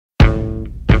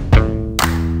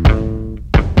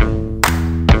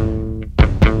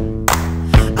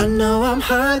I'm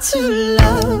hard to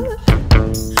love.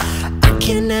 I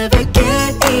can never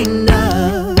get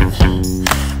enough.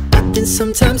 But then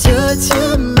sometimes you're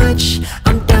too much.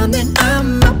 I'm down, then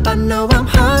I'm up. I know I'm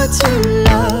hard to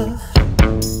love.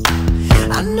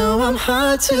 I know I'm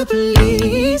hard to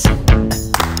please.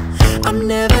 I'm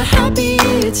never happy,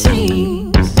 it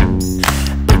seems.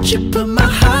 But you put my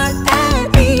heart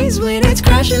at ease when it's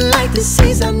crashing like the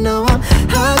seas. I know I'm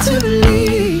hard to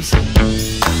release.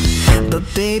 But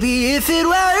baby, if it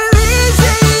were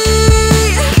easy,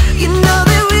 you know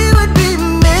that we would be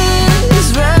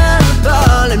miserable.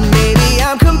 And maybe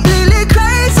I'm completely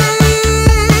crazy,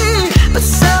 but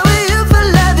so are you for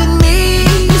loving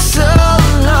me so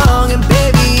long. And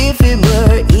baby, if it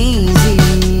were easy,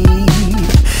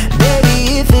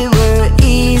 baby, if it were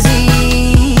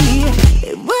easy,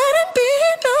 it wouldn't be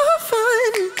no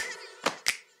fun.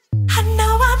 I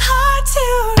know I'm hard to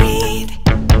read.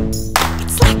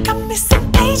 It's like I'm missing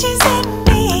pages in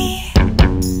me.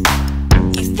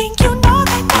 You think you know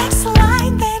the next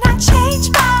line, then I change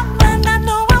my mind. I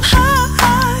know I'm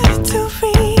hard to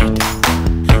read.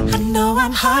 I know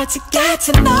I'm hard to get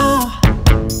to know.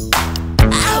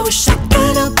 I wish I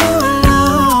could go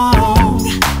along,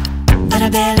 but I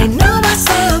barely know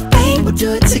myself, babe. We'll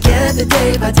do it together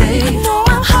day by day. I know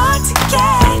I'm hard to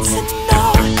get to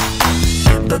know.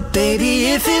 But baby,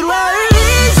 if it were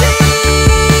easy,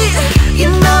 you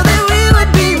know that we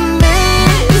would be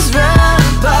miserable.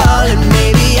 And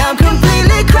maybe I'm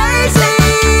completely crazy,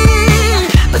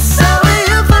 but so are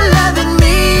you for loving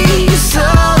me so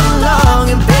long.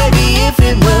 And baby, if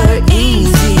it were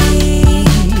easy,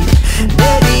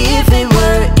 baby, if it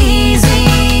were easy,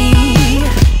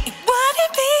 it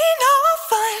wouldn't be no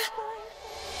fun.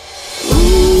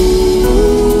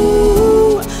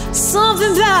 Ooh,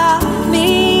 something about me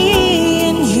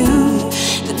and you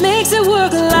that makes it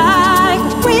work like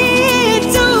we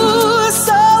do.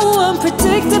 So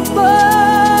unpredictable.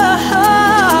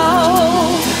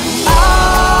 Oh,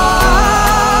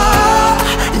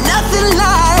 nothing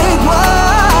like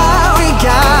what we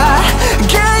got.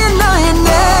 Girl, you know you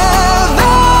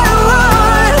never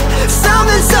run.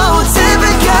 Something so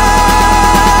typical.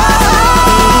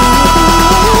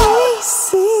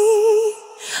 See,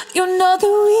 you know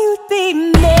that we would be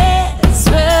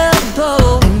miserable.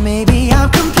 And maybe I'm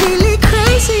completely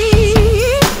crazy,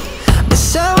 but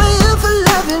so are you for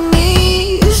loving me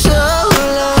so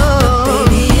long.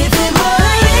 Baby, if it were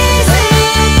easy,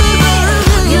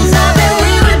 you know that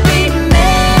we would be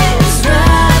miserable.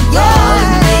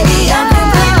 And maybe I'm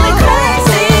completely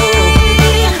crazy,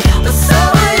 but so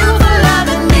are you for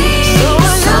loving me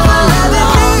so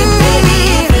long. And baby,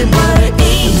 if it were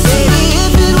easy, baby,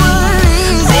 if it were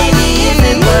easy, baby, if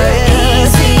it were easy,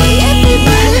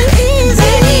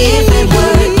 baby, if it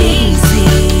were easy,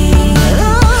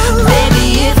 baby,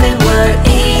 if it were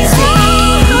easy,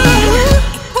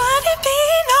 it wouldn't be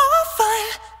no fun.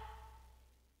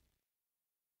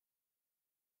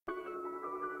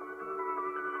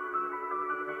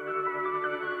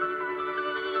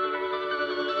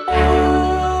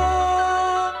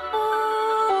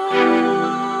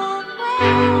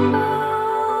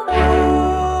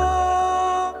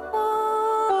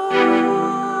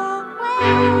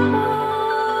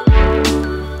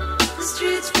 The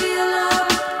streets feel up,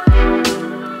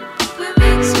 we're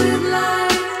mixed with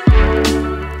light.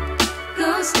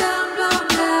 Ghost town blown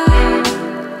down,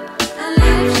 and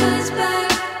life shines back.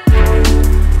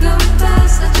 Going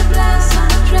past such a blast on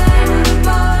a train or a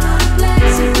boat on a plane,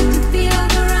 so good to feel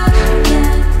the rush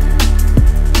again.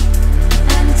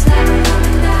 And it's never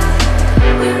coming down,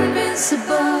 we're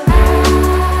invincible.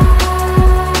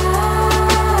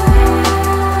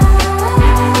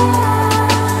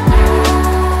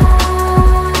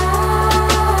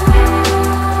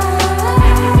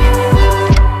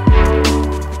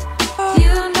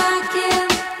 You and I can,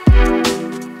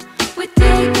 we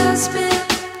take a spin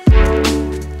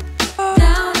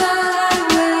down the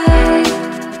highway,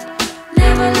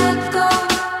 never let go.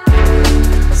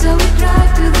 So we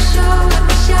drive to the show and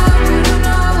we shout, we don't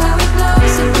know how it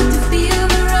goes. So good to feel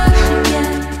the rush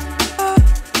again.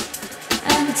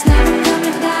 And it's never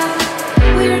coming down,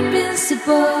 we're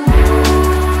invincible.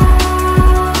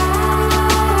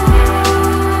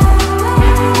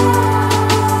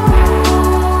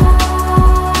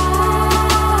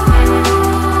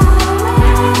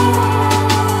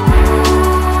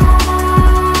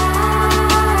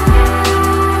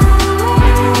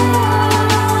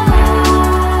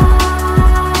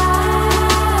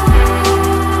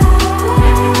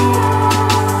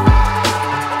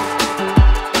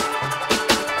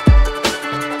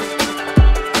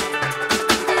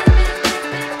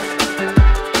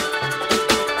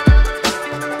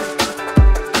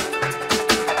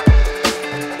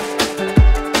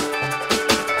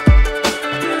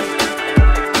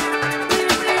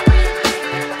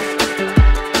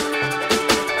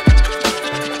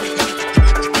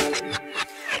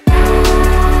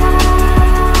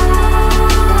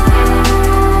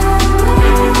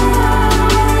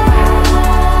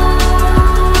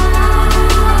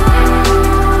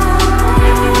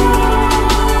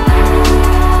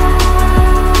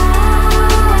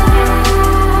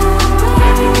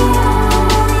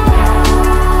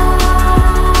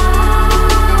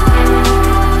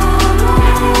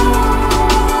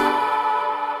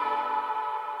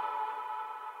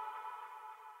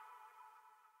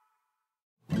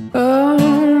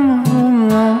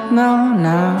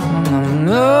 now,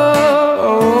 no,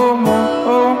 oh, no,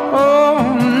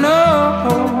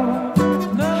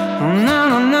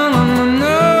 no, no,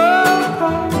 no.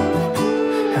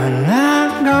 And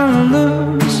I'm gonna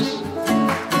lose.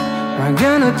 I'm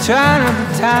gonna try another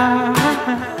time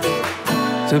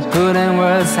to put in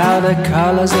words how the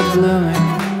colors are blooming,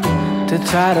 to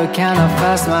try to count how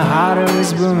fast my heart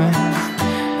is booming.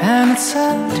 And it's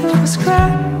hard to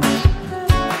describe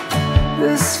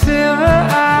this fever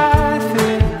I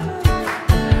feel.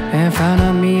 In front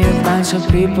of me a bunch of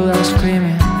people are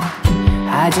screaming.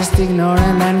 I just ignore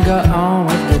them and go on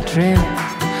with the dream.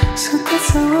 So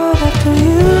that's the world after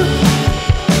you.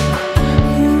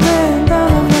 You ran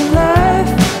down on my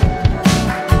life.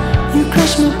 You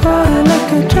crushed my body like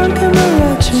a drunken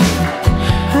mariachi.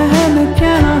 I had the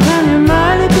piano and your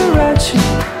mighty Liberace.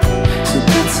 So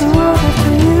that's the world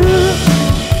after you.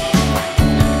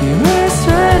 You were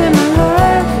straight in my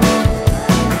life.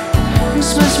 You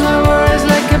smashed my words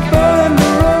like a poem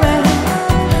rolling.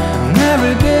 And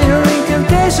every day your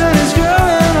incantation is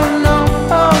growing. Oh no,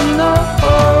 oh no,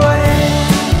 oh yeah.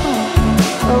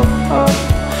 Oh, oh,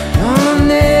 oh,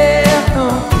 yeah. Oh,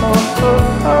 oh,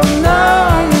 oh, oh, no,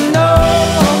 no,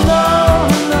 oh, no,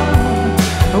 no.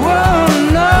 Oh,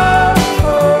 no,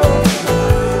 oh.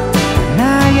 And I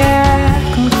get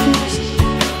confused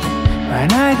when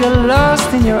I get lost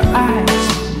in your eyes.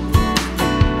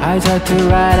 I try to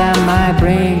write and my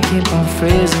brain keep on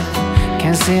freezing.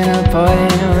 Can't see no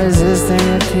point in resisting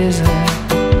your teasing.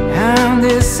 And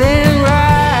this ain't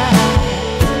right.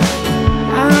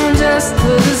 I'm just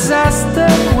a disaster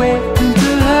waiting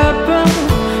to happen.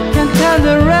 Can't tell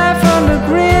the red from the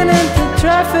green into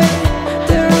traffic.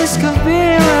 The risk of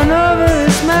being run over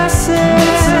is massive.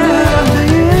 It's up to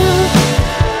you.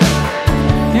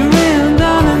 You ran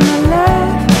down in my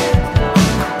life.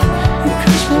 You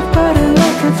crushed my body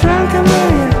like a drunken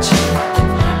mariachi.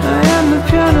 I am the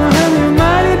piano and your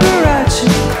mighty Liberace.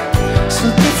 So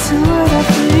that's the word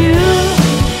after you.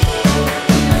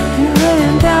 You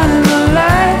ran down in my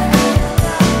life.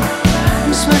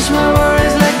 You smashed my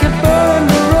worries like a poem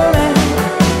rolling.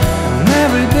 And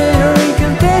every day your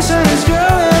incantation is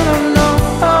growing. Oh no,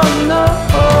 oh no,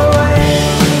 oh yeah.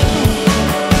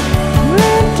 You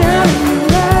ran down in my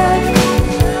life.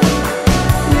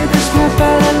 You crushed my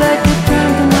body like a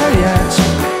drunken mariachi.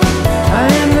 I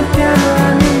am the piano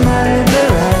and your mighty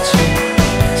Liberace.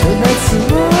 So that's the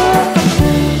word after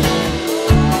you.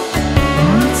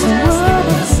 That's the word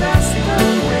after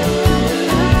you.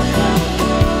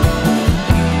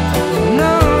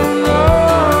 No, no,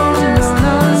 no,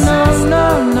 no, no,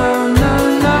 no, no,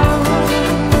 no.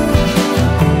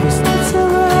 That's the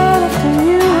word after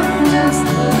you. That's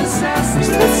the word after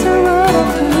you. That's the word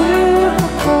after you.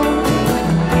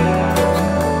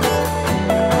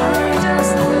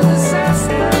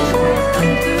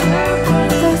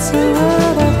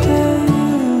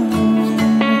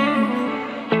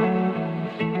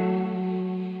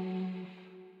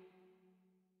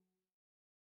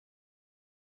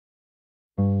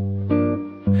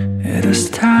 It is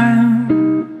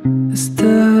time, it's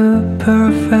the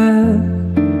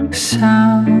perfect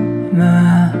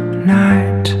summer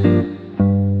night.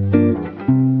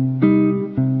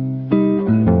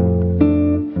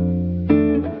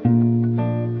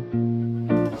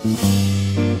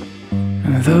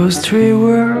 Those three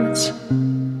words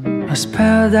are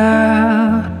spelled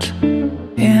out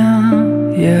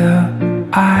in your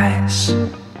eyes.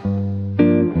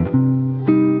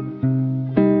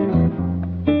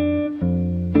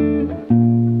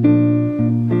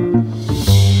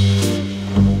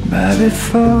 But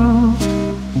before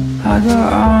I go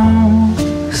on,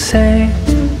 say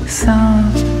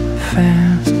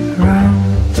something wrong.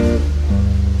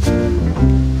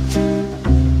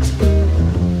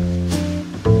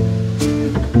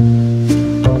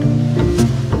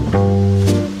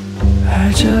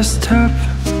 I just hope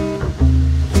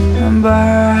and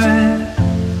bite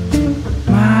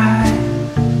my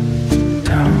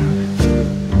tongue.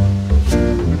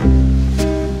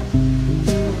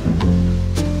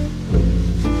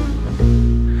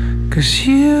 'Cause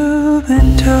you've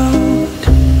been told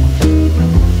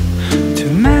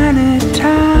too many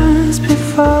times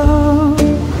before.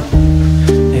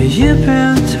 Yeah, you've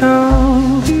been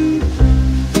told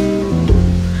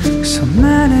so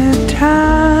many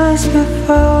times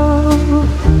before.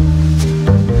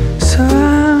 So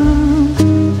I'm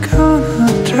gonna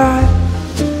try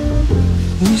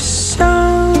with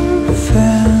something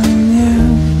new.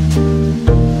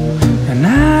 And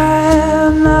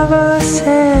I'll never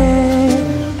say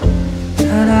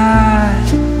that I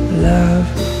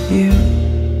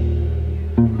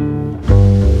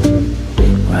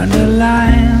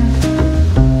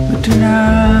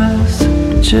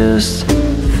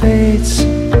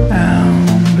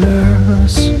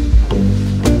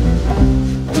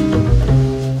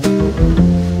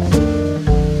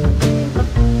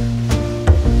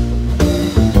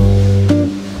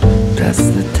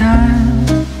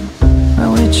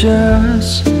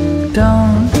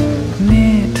don't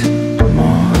need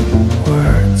more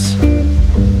words.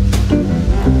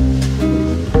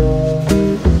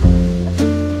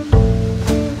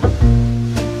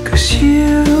 'Cause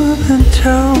you've been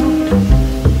told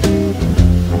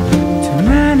too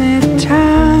many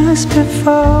times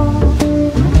before.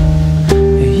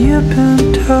 You've been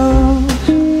told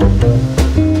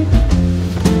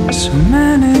so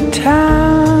many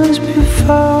times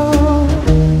before.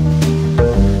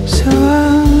 So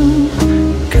I'm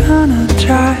gonna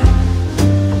try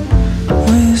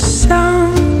with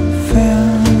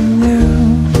something new,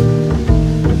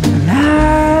 and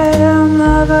I'll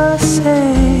never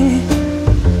say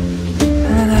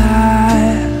that I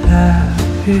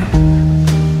love you.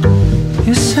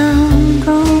 Yes, I'm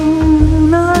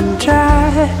gonna try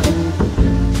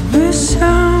with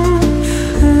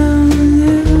something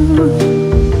new,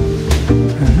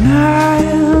 and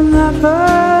I'll never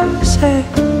say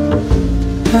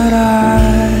that I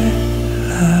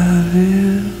love you.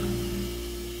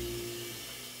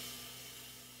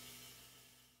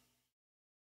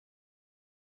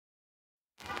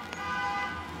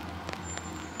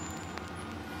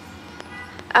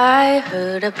 I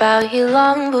heard about you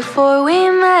long before we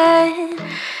met.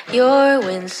 You're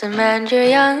winsome and you're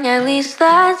young, at least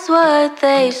that's what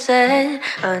they said.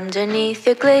 Underneath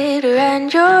your glitter and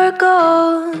your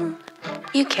gold,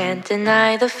 you can't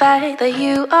deny the fact that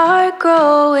you are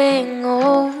growing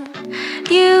old.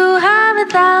 You have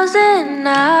 1,000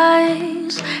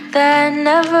 eyes that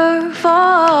never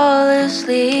fall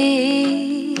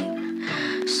asleep.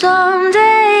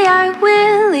 Someday I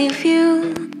will leave you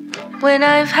when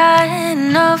I've had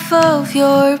enough of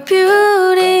your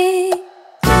beauty.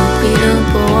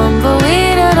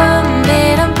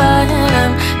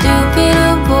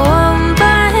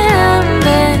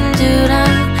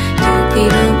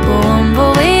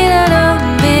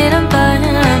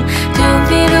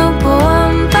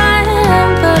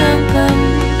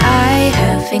 I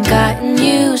haven't gotten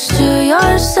used to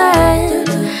your scent.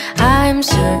 I'm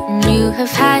certain you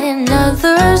have had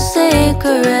another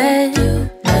cigarette.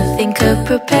 Nothing could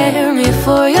prepare me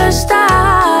for your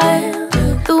style.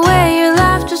 The way your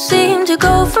laughter seemed to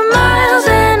go for miles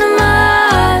and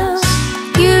miles.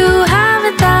 You have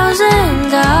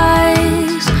 1,000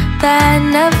 eyes that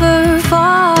never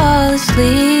fall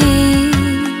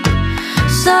asleep.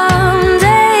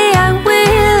 Someday I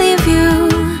will leave you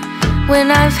when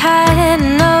I've had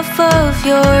enough of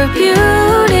your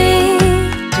beauty.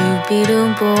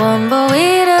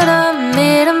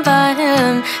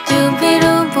 Doopy-doop-boom-bo-ee-da-dum-ee-dum-ba-dum.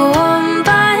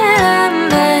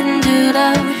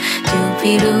 Doopy-doop-boom-ba-dum-ba-dum-doo-dum.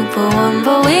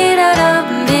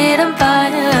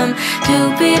 Doopy-doop-boom-bo-ee-da-dum-ee-dum-ba-dum.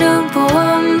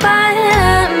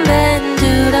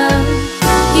 Doopy-doop-boom-ba-dum-ba-dum-doo-dum.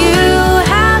 You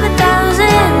have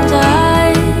 1,000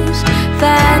 eyes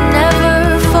that never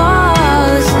fall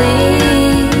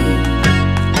asleep.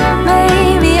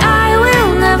 Maybe I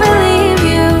will never leave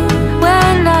you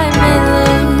when I'm in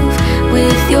love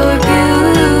with your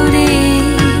beauty.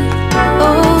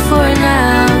 Oh, for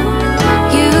now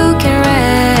you can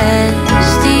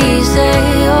rest easy,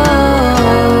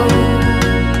 oh,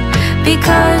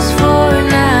 because for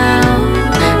now,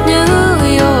 New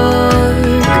York,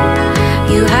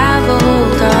 you have a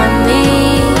hold on me.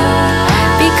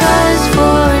 Because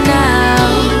for now,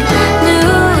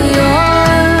 New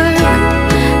York,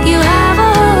 you have a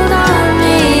hold on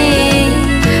me.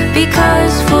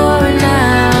 Because for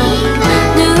now,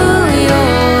 New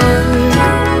York,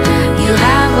 you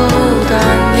have a hold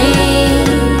on me.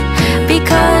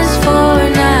 Because for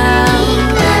now,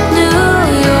 New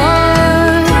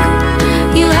York,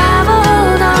 you have a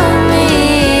hold on me.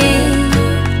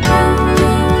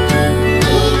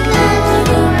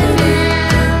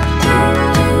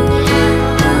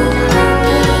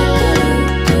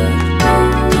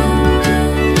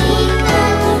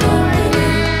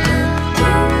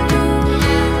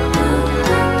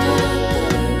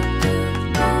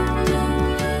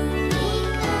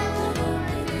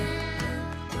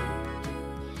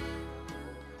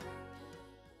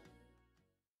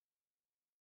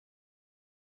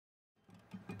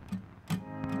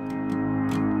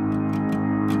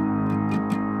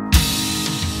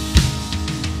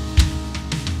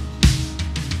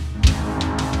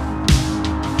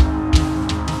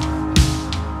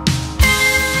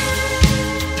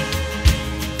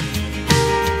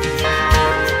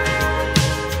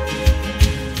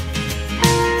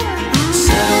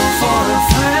 Settle for a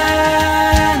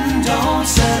friend, don't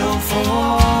settle for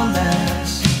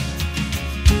less.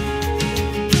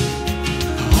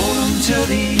 Hold 'em till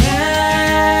the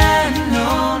end, no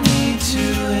need to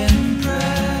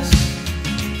impress.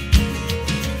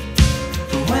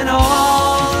 But when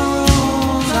all the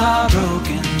rules are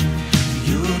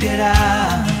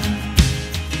out.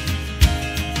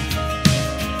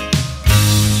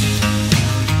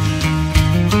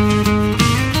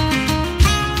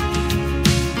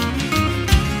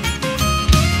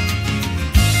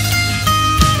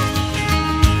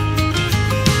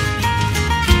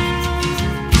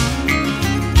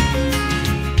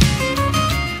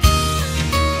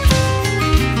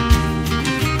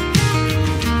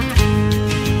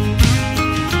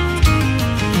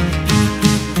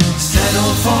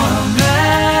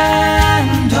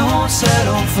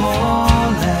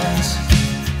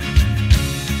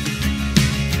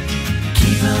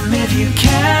 You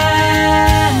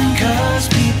can, 'cause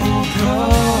people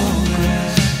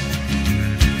progress.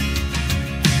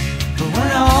 But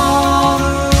when all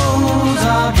the rules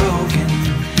are broken,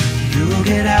 you'll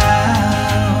get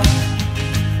out.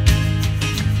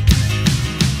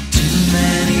 Too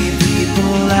many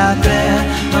people out there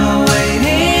are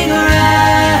waiting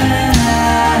around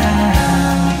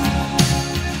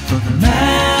for the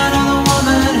man or the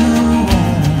woman who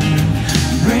won't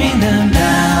bring them down.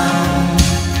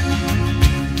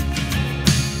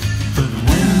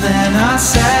 They're not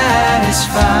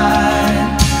satisfied,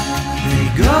 they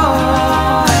go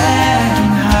and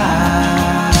hide.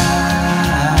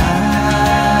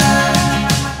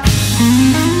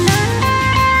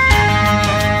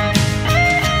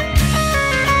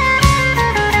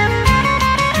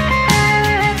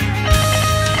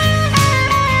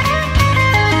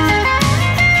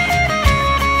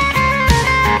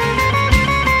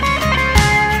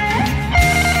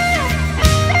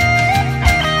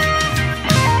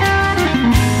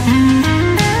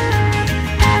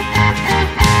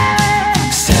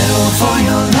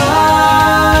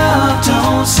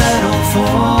 Settle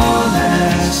for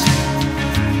less.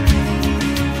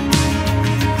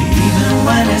 Even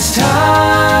when it's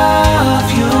tough,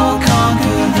 you'll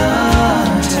conquer the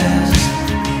test.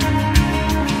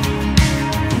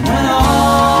 When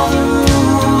all the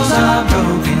rules are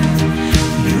broken,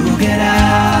 you'll get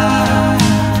out.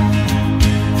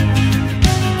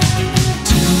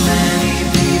 Too many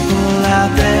people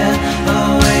out there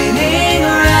are waiting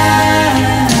around.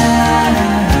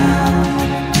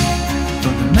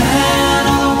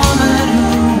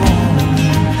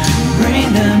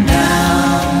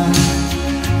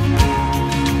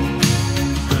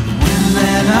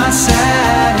 Not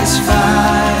satisfied,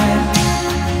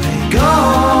 they go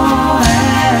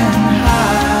and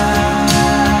hide.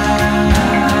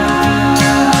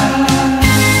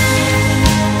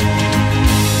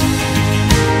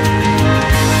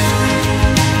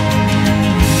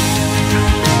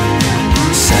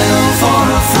 Settle for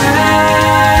a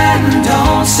friend,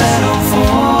 don't settle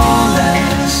for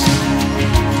less.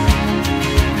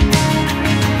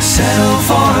 Settle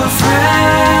for a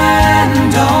friend,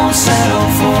 don't settle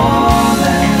for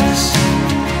less.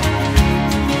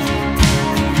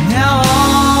 Now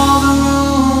all the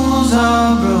rules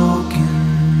are broken.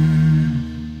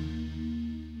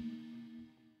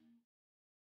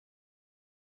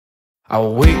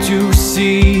 I'll wait to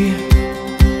see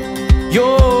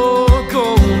your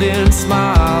golden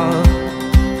smile,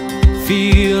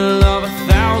 feel of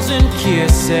 1,000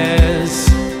 kisses.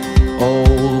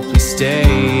 Oh, please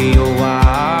stay a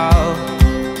while.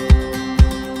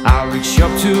 I'll reach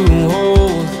up to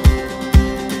hold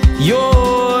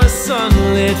your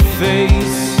sunlit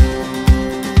face.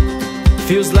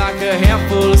 Feels like a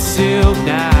handful of silk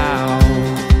now.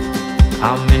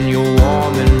 I'm in your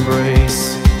warm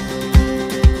embrace.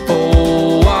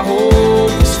 Oh, I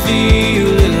hope this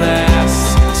feeling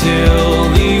lasts till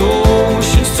the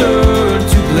oceans turn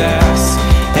to glass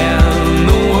and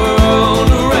the world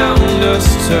around us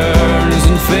turns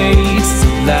and fades to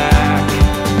black.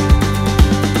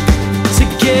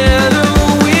 Together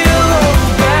we'll hold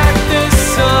back the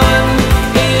sun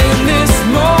in this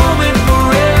moment,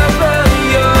 forever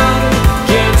young.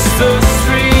 Against the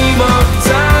stream of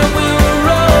time we'll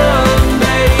run,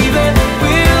 baby.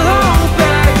 We'll hold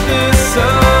back the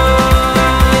sun.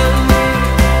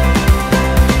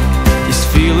 This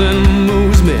feeling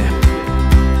moves me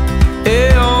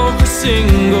every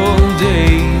single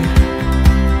day.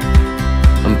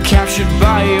 I'm captured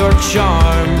by your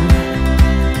charm,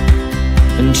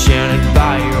 enchanted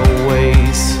by your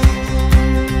ways.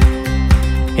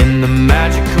 In the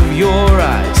magic of your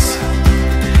eyes,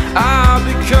 I've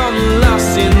become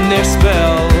lost in their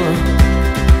spell.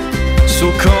 So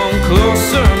come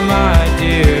closer, my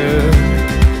dear,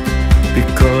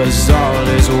 because all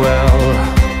is well.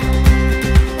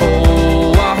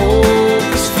 Oh, I hope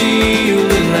this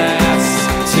feeling lasts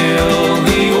till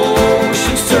the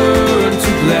oceans turn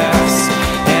to glass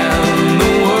and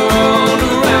the world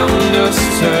around us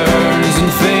turns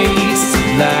and fades to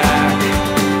black.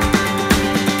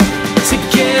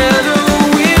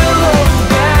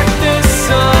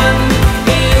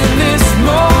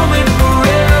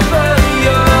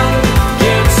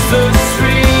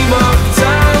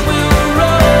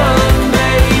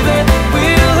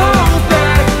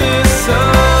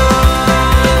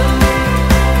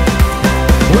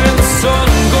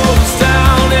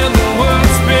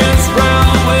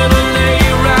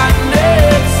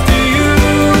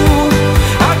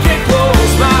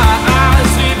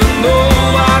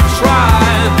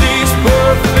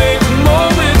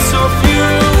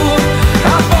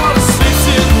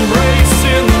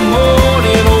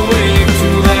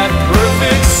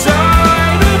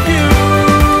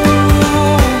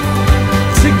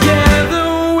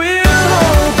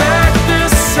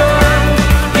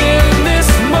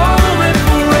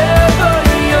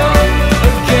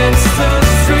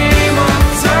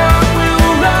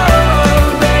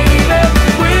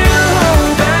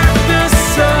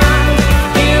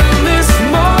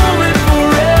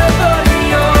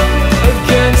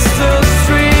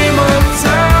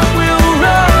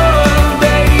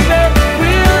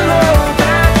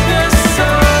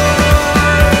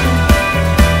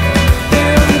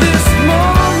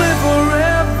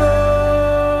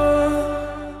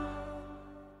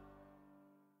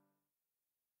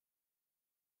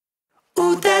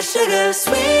 sugar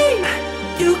sweet.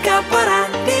 You got what I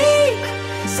need.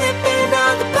 Sipping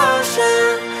on the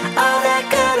potion, all that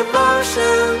good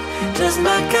emotion, just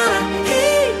my kind of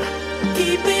heat.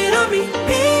 Keep it on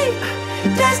repeat,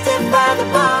 tested by the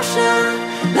motion,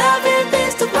 loving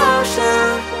this devotion.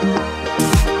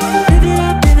 Live it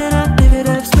up, live it up, live it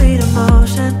up, sweet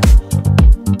emotion.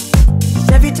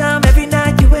 Every time, every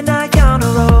night, you and I on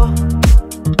a roll.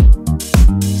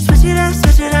 Switch it up,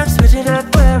 switch it up, switch it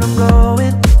up where I'm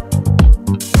going.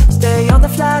 Stay on the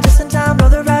fly just in time, know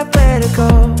the right way to go.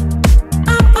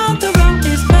 I'm on the road,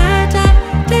 it's my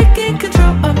time, taking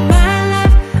control of my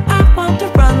life. I want to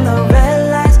run the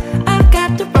red lights, I've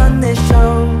got to run this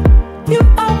show. You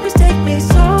always take me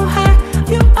so high,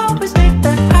 you always make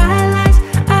the highlights.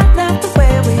 I love the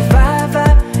way we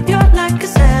vibe, you're like a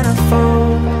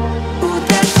centerfold. Ooh,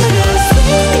 that sugar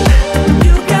sweet,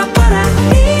 you got what I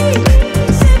need.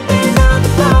 Sipping on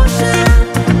the potion,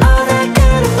 all that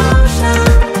good emotion,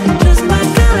 just my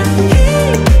kind of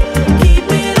heat. Keep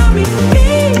it on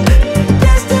repeat,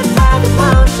 tested by the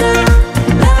motion,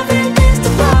 loving this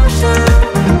devotion.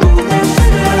 Ooh, that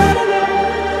sugar.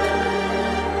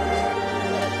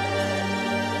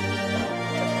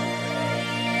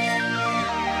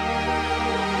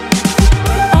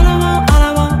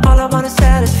 All I want is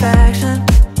satisfaction.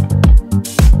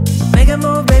 Make a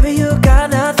move, baby, you got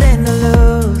nothing to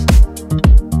lose.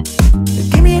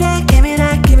 Give me that, give me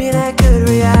that, give me that good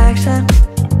reaction.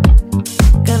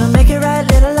 Gonna make it right,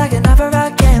 little like an offer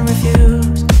I can't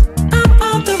refuse. I'm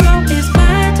on the road, it's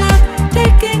my time,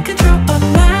 taking control of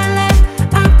my life.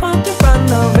 I want to run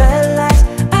the red lights,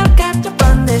 I've got to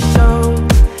run this show.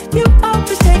 You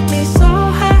always take me so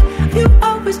high, you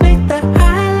always make the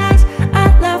highlights. I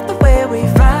love the way we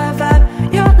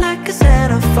vibe, you're like a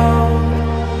centerfold.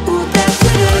 Ooh, that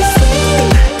sugar sweet,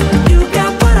 you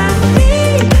got what I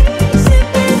need.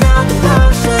 Sipping on the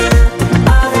potion,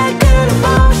 all that good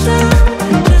emotion,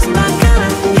 just my kind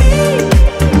of heat.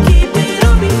 Keep it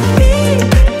on repeat,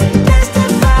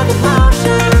 tested by the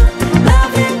motion,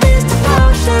 loving this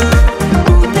devotion.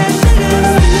 Ooh, that sugar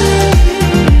sweet.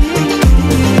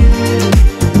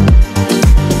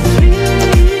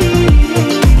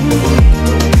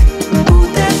 Ooh,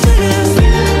 that sugar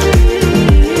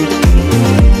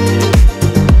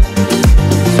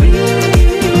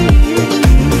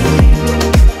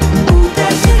Ooh,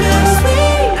 that sugar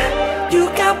sweet, you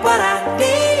got what I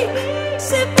need.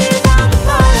 Sipping on the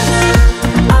potion,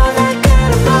 all that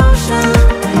good emotion,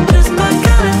 just my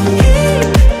kind of heat.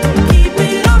 Keep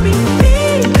it on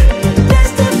repeat,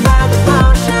 tested by the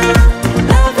motion,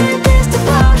 loving this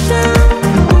devotion.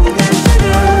 Ooh, that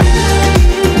sugar,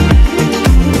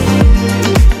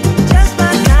 just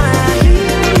my kind of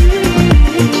heat.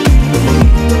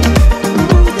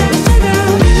 Ooh, that sugar.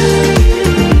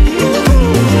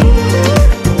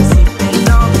 Sipping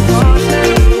on the potion,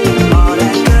 all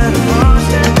that good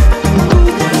emotion. Ooh,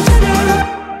 that sugar.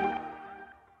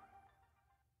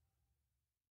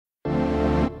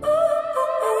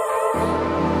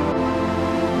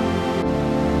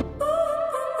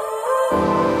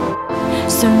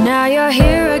 So now you're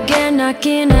here again,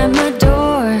 knocking at my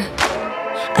door.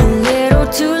 A little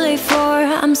too late for,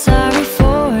 I'm sorry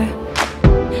for.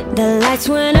 The lights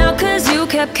went out cause you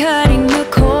kept cutting the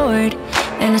cord,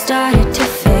 and I started to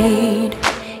fade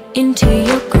into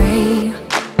your gray.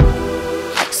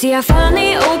 See, I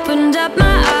finally opened up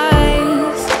my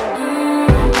eyes,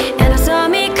 and I saw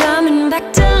me coming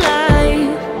back to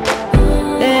life.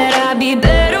 That I'd be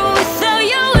better without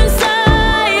you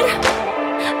inside.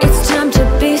 It's time to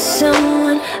be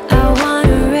someone I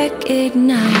wanna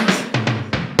recognize.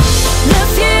 The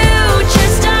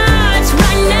future starts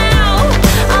right now.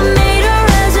 I made a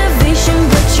reservation,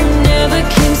 but you never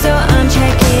came, so I'm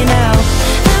checking out.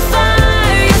 The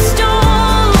fire you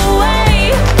stole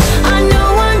away, I know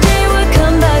one day we'll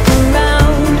come back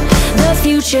around. The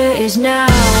future is now.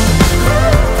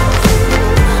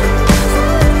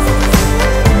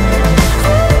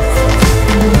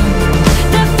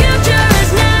 The future is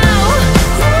now.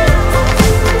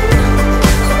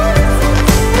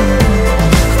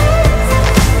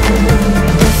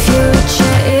 The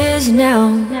future is now.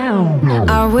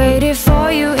 I waited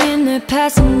for you in the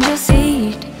passenger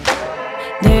seat.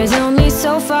 There's only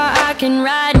so far I can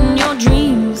ride in your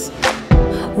dreams.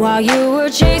 While you were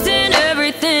chasing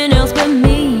everything else but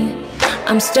me,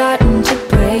 I'm starting to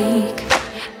break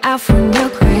out from your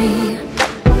gray.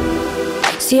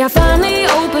 See, I finally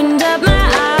opened up my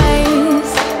eyes,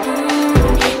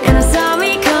 and I saw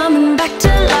me coming back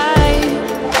to life.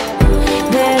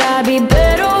 That I'd be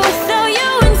better without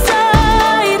you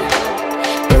inside.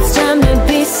 It's time to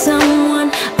be someone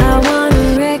I wanna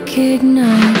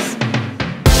recognize.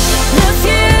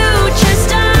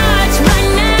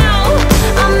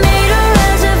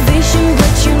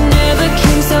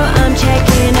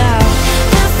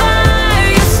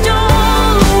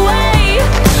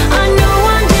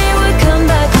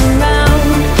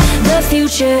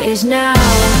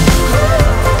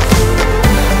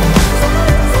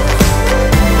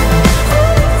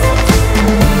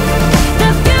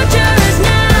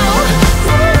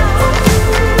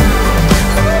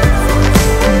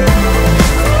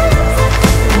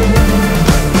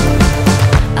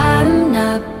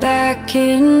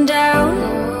 now.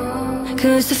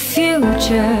 'Cause the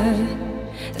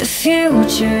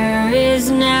future is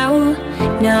now.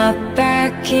 Not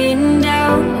backing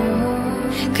down.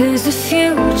 'Cause the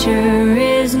future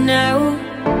is now.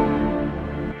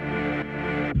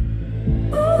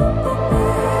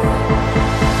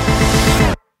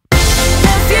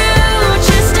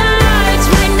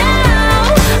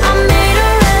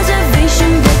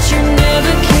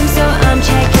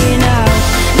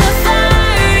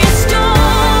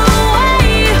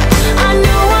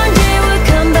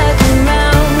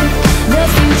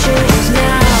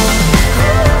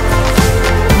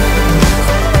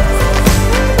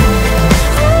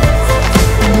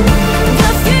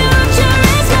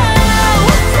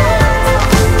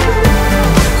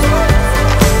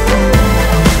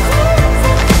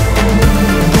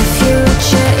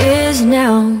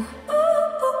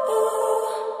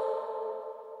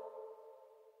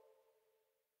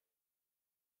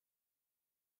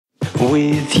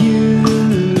 With you,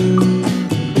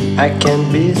 I can't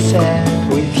be sad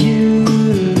with you.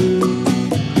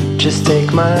 Just take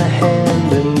my hand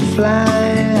and fly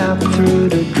up through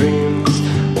the dreams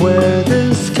where the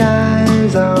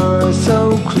skies are so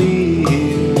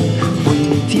clear.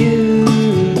 With you,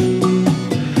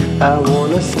 I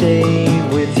wanna stay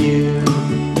with you.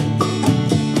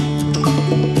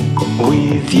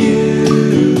 With you,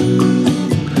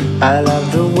 I love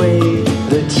the way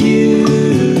that you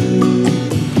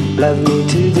love me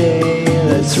today.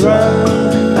 Let's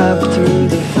run up through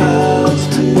the fields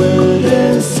where the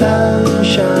sun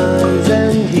shines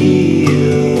and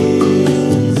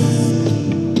heals.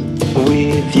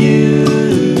 With you,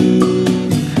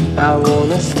 I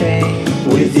wanna stay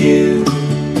with you.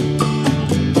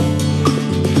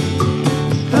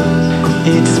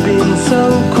 It's been so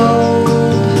cold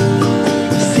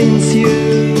since you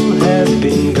have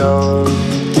been gone.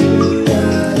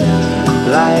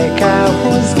 Like I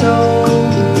was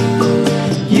told,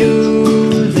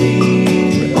 you're the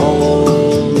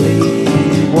only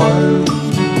one.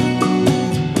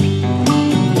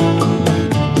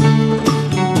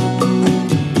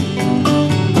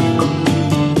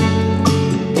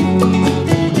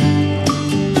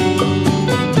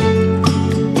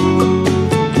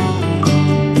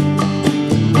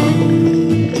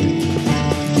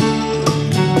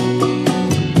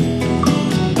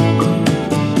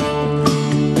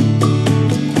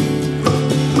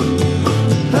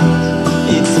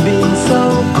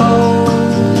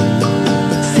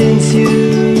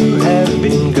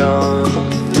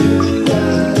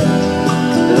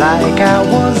 Like I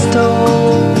was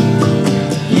told,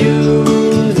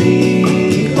 you're the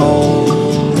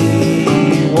only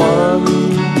one.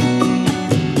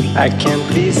 I can't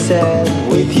be sad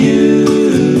with you.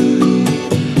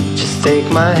 Just take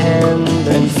my hand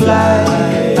and fly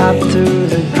up to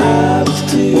the dreams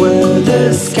where the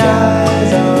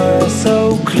skies are so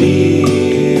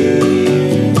clear.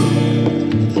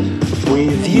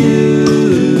 With you,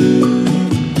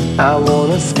 I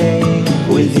wanna stay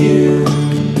with you.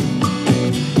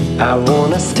 I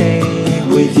wanna stay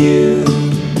with you.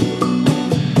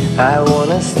 I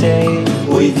wanna stay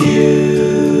with you.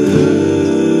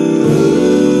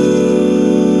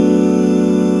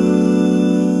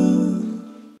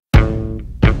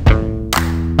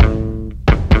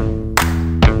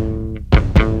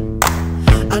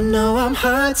 I know I'm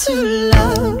hard to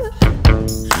love.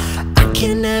 I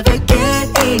can never get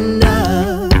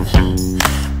enough.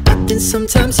 But then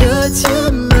sometimes you're too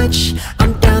much.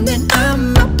 I'm down, then I'm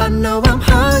up. I know I'm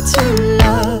hard to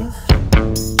love.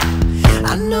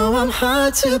 I know I'm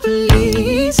hard to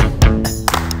please.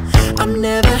 I'm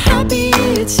never happy,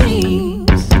 it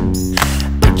seems.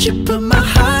 But you put my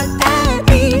heart at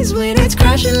ease when it's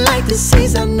crashing like the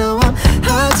seas. I know I'm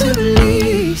hard to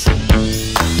release.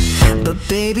 But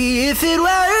baby, if it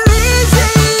were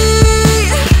easy,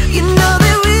 you know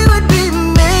that we would be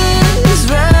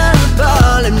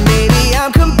miserable. And maybe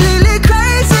I'm completely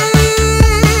crazy,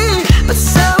 but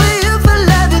so are you for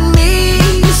loving me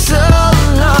so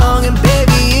long. And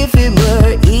baby, if it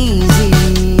were easy,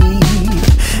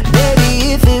 baby,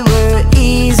 if it were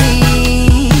easy,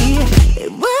 it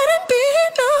wouldn't be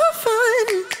no fun.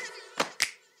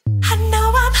 I know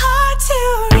I'm hard to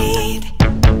read.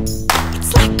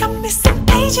 It's like I'm missing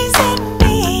pages in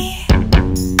me.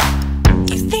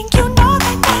 You think you know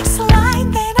the next line,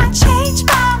 then I change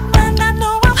my mind. I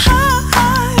know I'm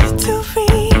hard to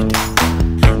read.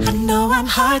 I know I'm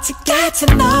hard to get to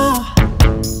know.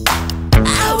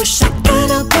 I wish I could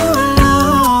all go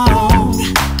along,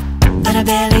 but I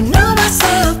barely know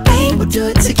myself, babe. We'll do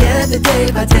it together day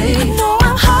by day. I know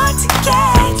I'm hard to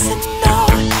get to know.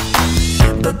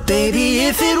 But baby,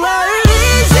 if it were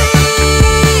easy,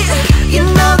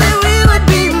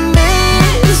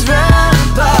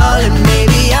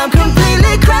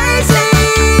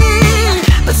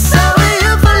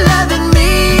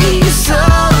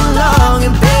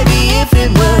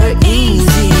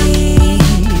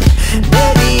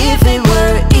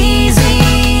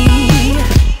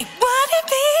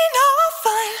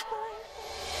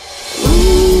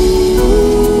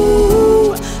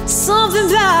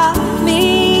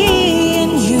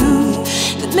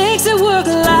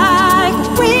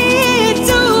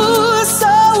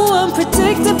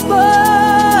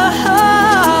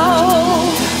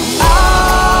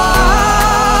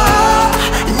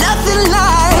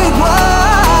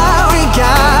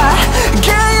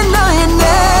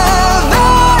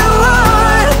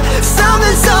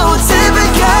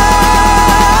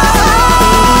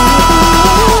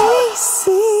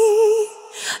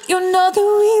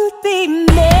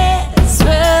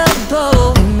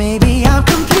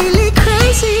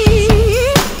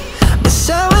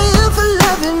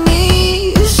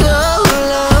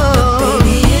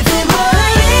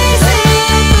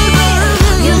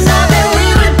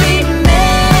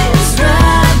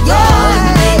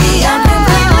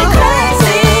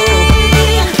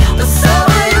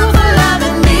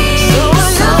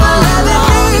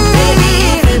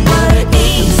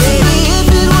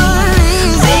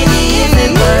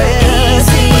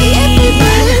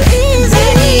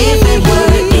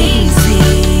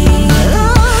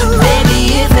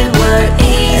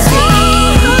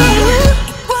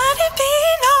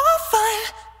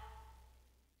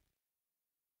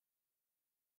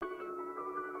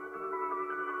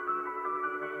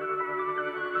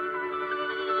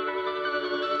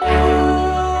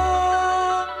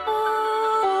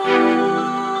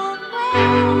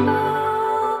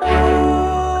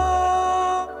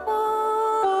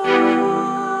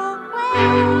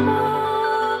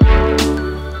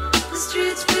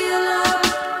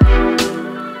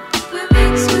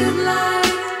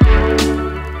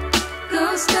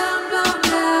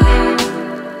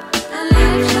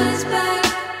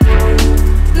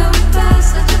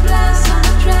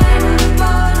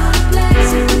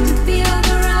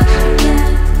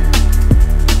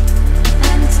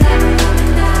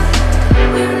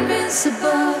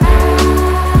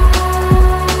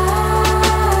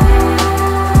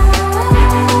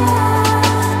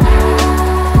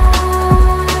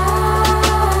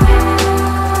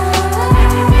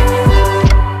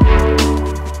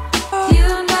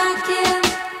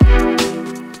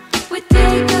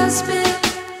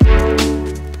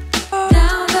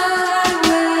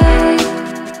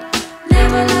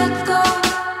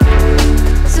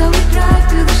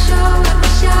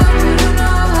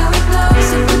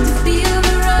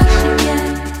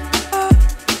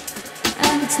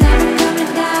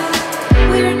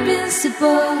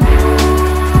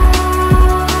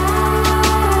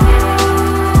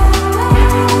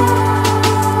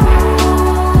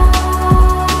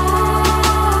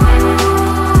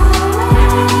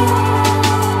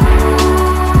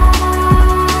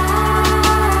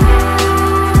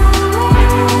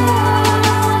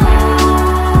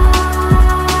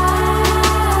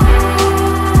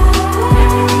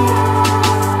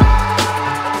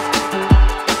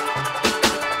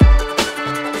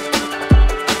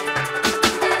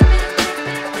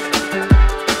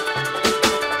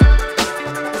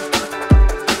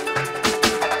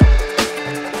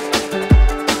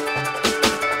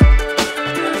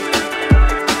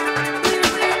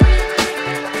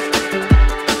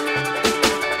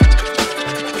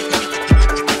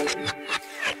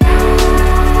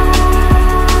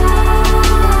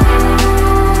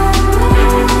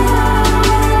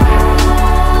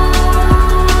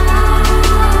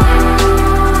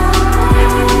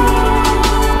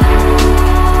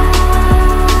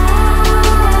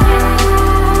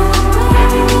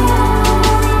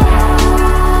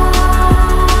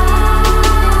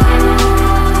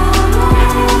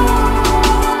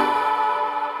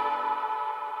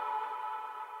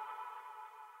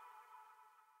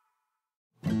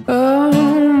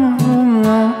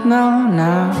 no,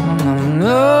 no, no,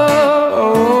 no,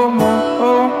 oh,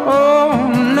 oh, oh,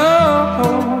 no,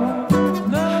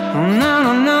 no,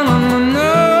 no, no, no, no,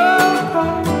 no.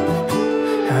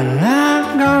 I'm not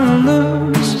gonna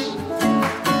lose.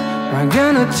 I'm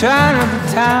gonna try to be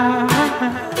time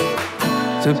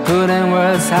to put in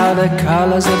words how the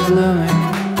colors are blooming,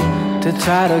 to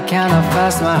try to count how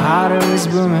fast my heart is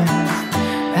booming.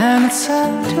 And it's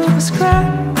hard to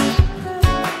describe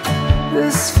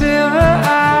this fever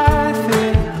I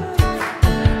feel.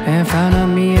 In front of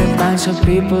me a bunch of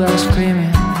people are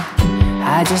screaming.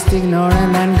 I just ignore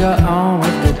them and go on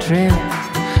with the dream.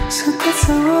 So that's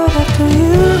the world after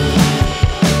you.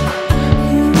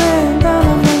 You ran down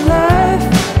on my life.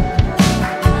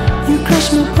 You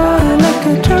crushed my body like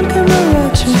a drunken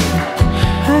mariachi.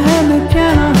 I had the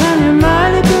piano and your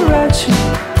mighty Liberace.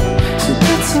 So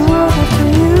that's the world after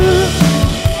you.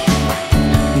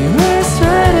 You were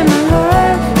straight in my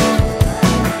life.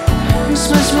 You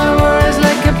smashed my words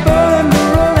like a poem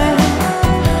rolling.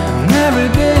 And every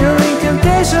day your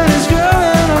incantation is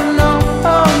growing. Oh no,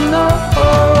 oh no,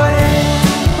 oh yeah.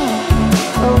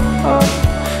 Oh, oh,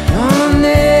 no,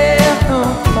 no, oh,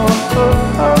 oh,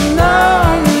 oh, oh no,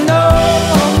 no,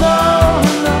 no,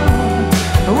 no,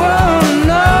 oh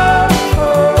no.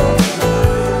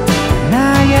 And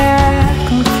I get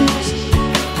confused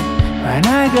when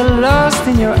I get lost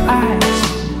in your eyes.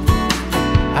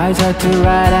 I try to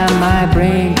write and my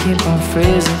brain keep on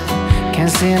freezing.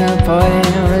 Can't see no point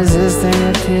in resisting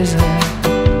the teaser.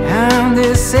 And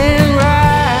this ain't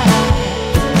right.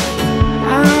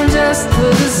 I'm just a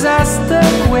disaster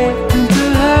waiting to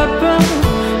happen.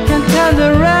 Can't tell the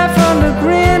red from the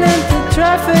green into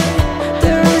traffic.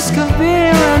 The risk of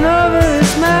being run over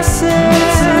is massive.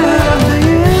 It's after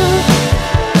you.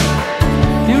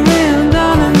 You ran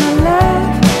down in my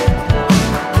life.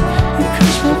 You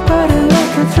crushed my body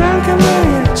like a drunken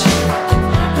mariachi.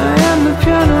 I am the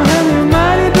piano and your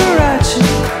mighty Liberace.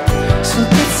 So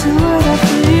that's the word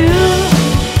after you.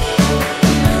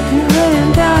 You ran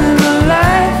down in my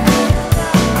life.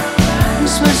 You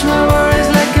smashed my words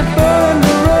like a poem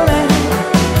rolling.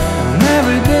 And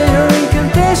every day your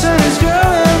incantation is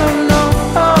growing. Oh no,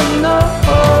 oh no,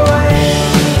 oh yeah.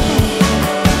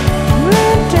 You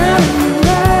ran down in my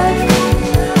life.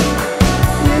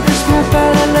 You crushed my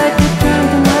body like a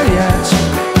drunken mariachi.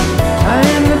 I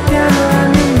am the piano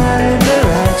and your mighty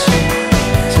Liberace.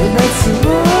 So that's the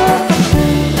word after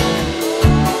you.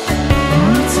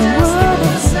 It's a word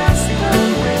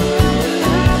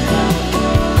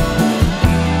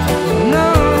no,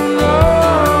 no,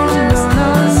 no,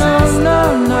 no, no,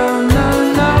 no, no,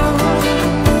 no.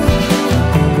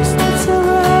 'Cause that's a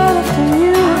word after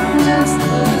you. 'Cause that's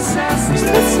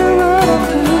a word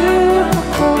after you.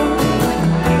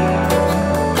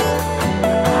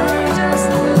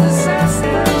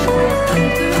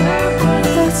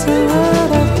 That's a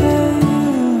word after you.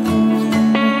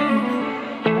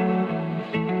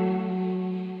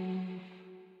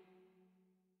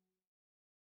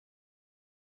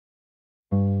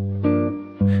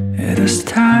 It is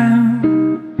time.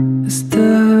 It's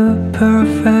the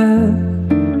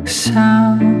perfect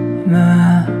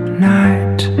summer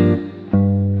night.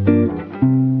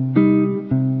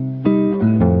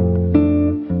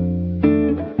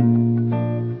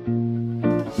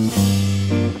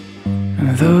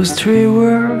 Those three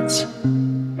words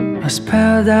are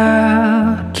spelled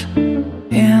out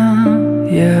in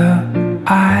your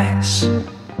eyes.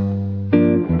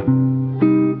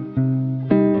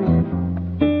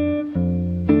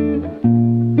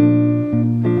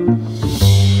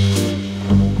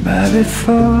 But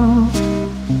before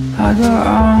I go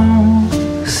on,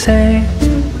 say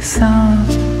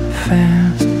something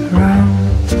wrong.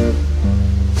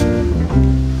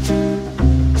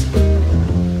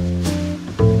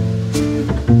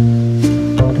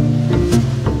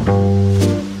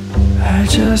 I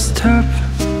just hope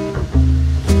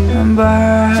and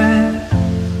bite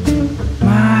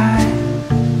my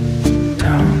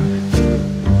tongue.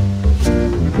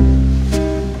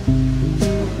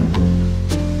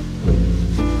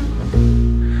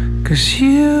 'Cause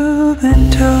you've been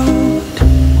told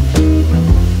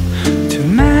too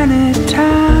many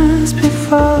times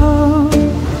before.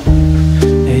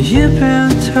 Yeah, you've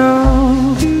been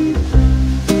told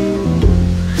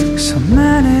so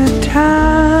many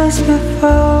times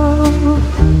before.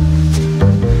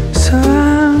 So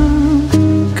I'm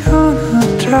gonna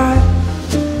try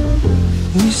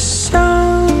with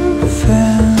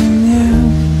something new.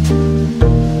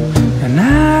 And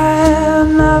I'll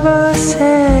never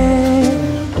say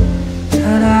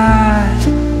that I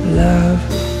love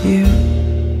you.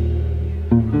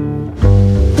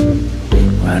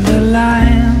 When the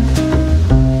line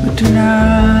between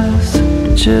us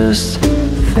just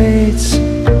fades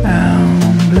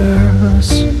and blurs.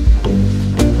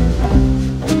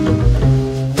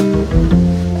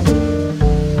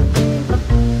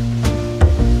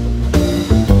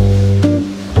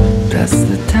 That's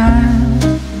the time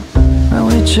when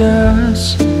we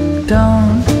just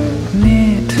don't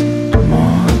need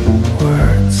more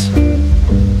words.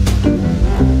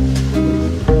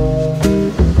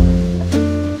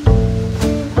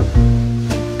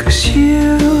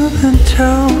 You've been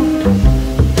told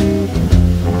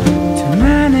too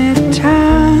many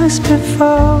times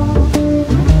before.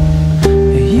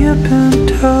 You've been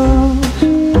told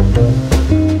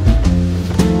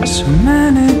so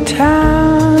many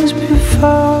times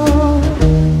before.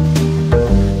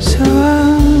 So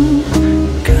I'm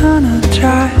gonna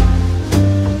try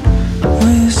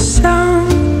with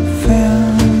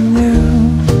something new,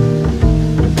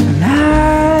 and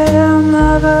I'll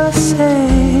never say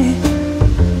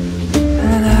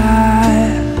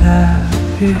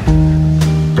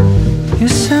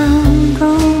yes, I'm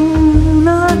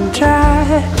gonna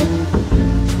try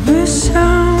with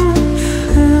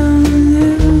something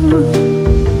new,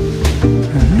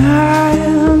 and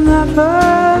I'll never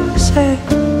say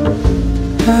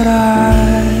that I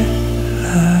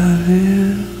love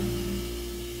you.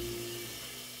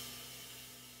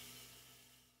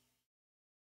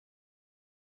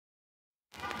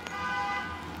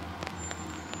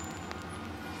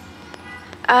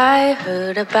 I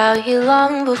heard about you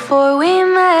long before we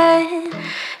met.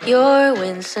 You're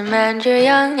winsome and you're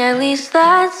young, at least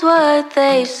that's what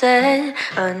they said.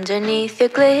 Underneath your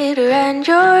glitter and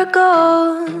your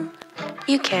gold,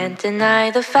 you can't deny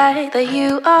the fact that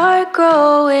you are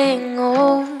growing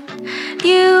old.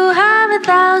 You have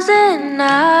 1,000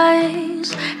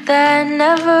 eyes that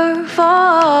never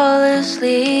fall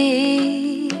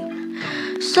asleep.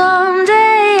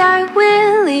 Someday I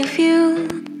will leave you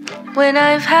when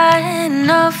I've had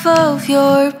enough of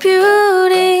your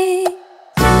beauty.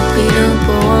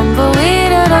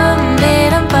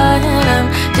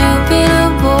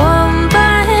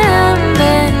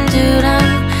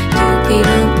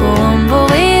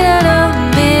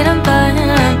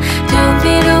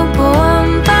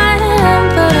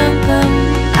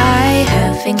 I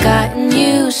haven't gotten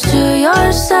used to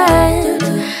your scent.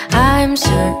 I'm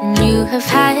certain you have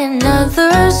had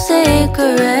another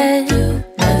cigarette.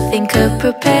 Nothing could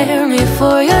prepare me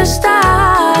for your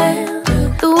style.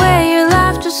 The way your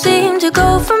laughter seemed to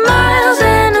go for miles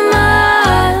and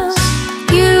miles.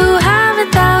 You have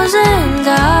 1,000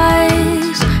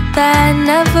 eyes that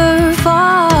never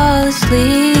fall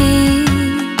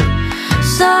asleep.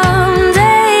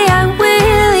 Someday I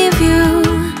will leave you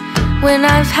when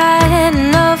I've had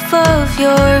enough of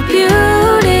your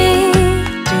beauty.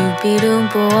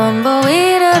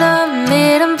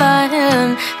 Doopy-doop-boom-bo-ee-da-dum-ee-dum-ba-dum.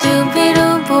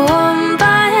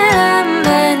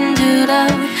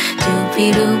 Doopy-doop-boom-ba-dum-ba-dum-doo-dum.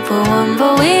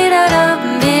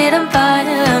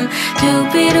 Doopy-doop-boom-bo-ee-da-dum-ee-dum-ba-dum.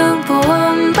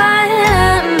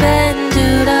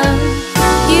 Doopy-doop-boom-ba-dum-ba-dum-doo-dum.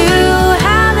 You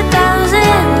have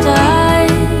 1,000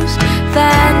 eyes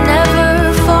that never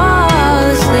fall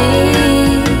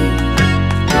asleep.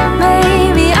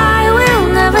 Maybe I will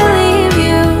never leave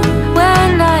you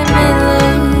when I'm in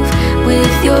love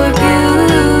with your beauty.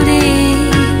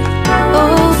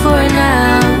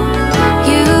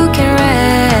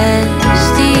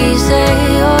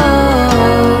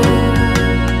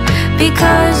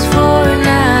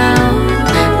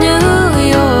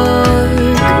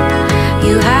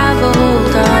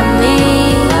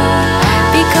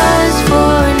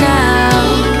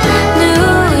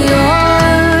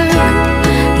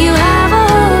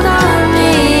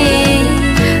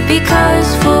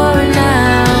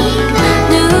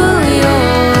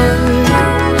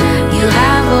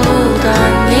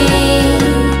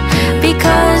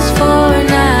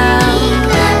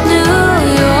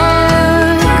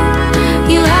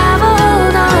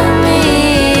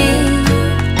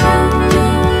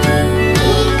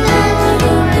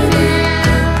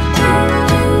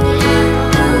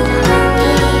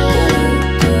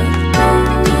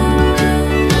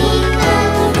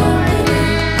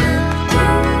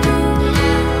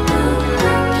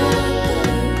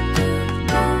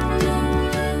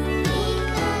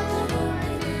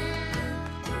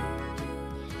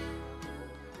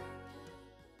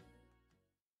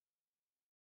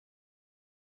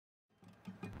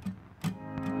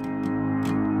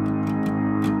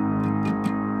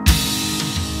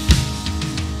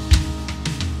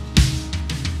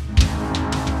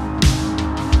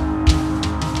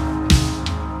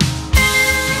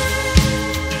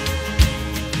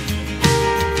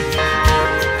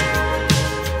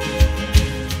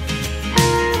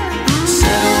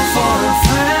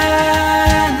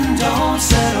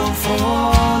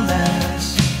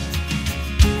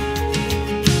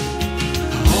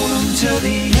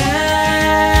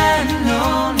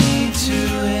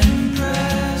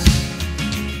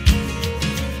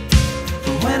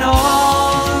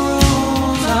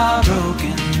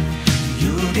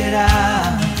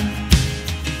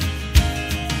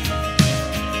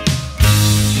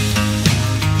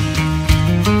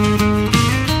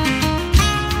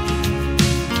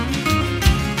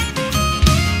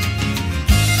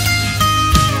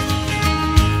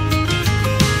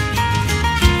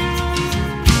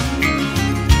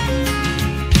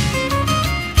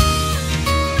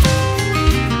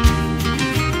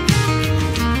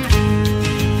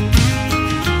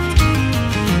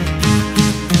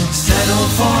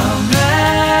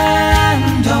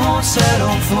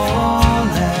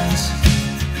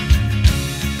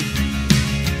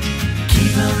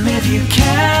 if you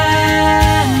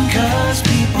can, 'cause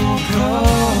people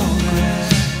progress.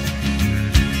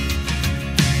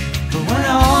 But when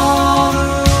all the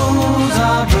rules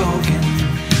are broken,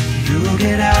 you'll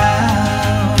get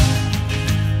out.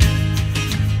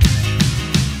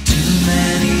 Too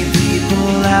many people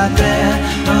out there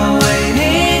are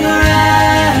waiting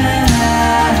around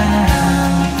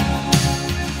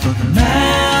for the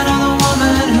man or the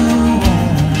woman who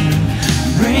won't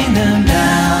bring them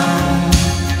down.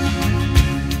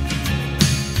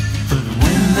 But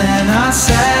when they're not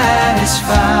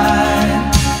satisfied,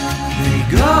 they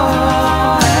go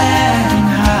and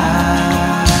hide.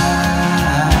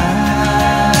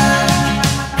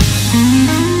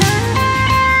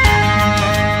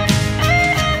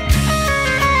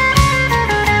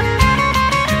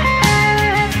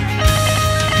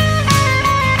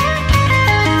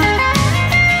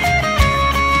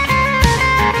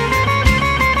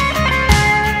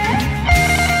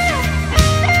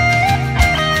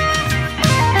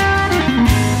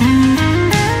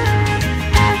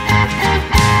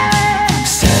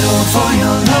 Settle for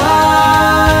your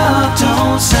love,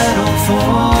 don't settle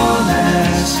for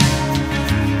less.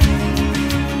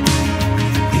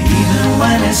 Even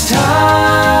when it's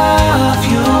tough,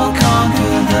 you'll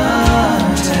conquer the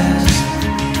test.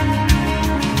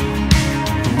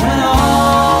 When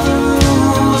all the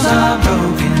rules are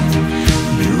broken,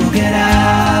 you'll get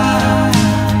out.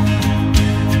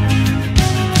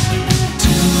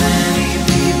 Too many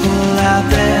people out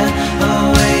there are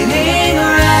waiting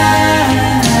around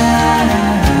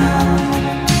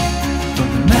for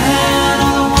the man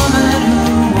or the woman who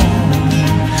won't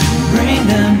bring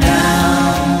them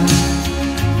down.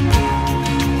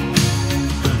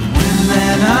 But when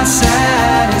they're not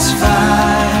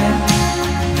satisfied,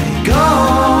 they go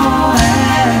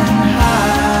and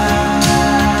hide.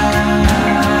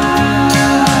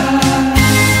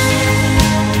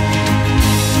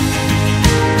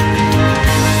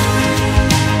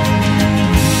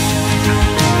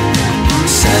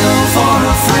 Settle for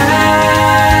a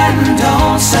friend,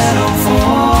 don't settle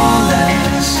for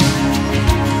less.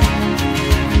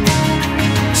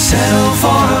 Settle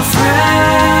for